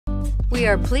We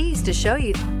are pleased to show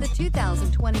you the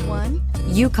 2021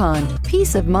 Yukon.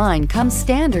 Peace of mind comes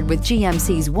standard with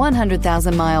GMC's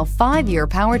 100,000-mile 5-year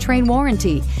powertrain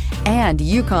warranty and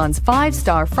Yukon's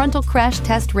 5-star frontal crash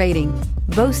test rating.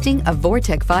 Boasting a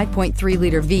Vortec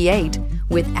 5.3-liter V8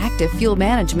 with active fuel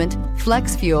management,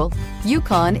 flex fuel,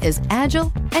 Yukon is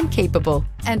agile and capable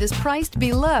and is priced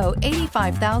below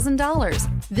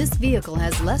 $85,000. This vehicle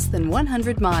has less than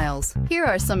 100 miles. Here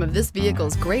are some of this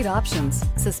vehicle's great options: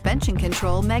 suspension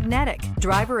control magnetic,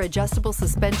 driver adjustable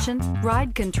suspension,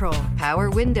 ride control, power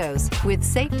windows with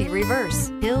safety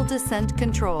reverse, hill descent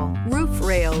control, roof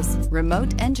rails,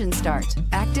 remote engine start,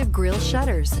 active grille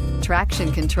shutters,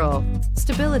 traction control,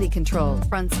 stability control,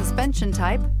 front suspension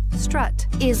type, strut.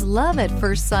 Is love at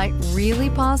first sight really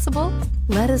possible?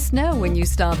 Let us know when you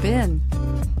stop in.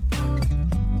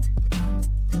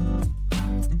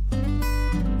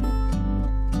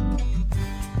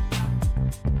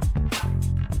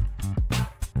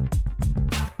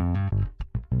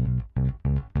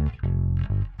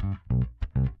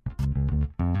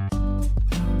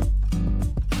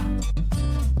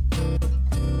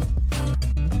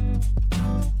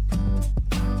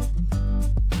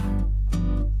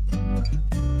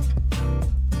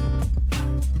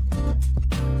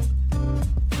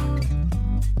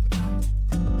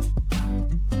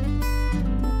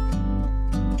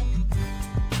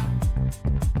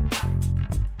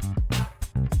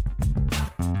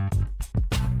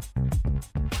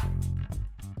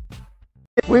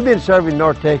 We've been serving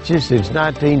North Texas since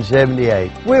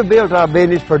 1978. We've built our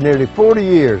business for nearly 40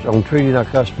 years on treating our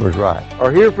customers right.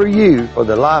 We're here for you for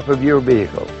the life of your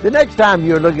vehicle. The next time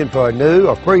you're looking for a new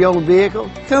or pre-owned vehicle,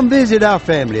 come visit our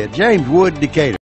family at James Wood Decatur.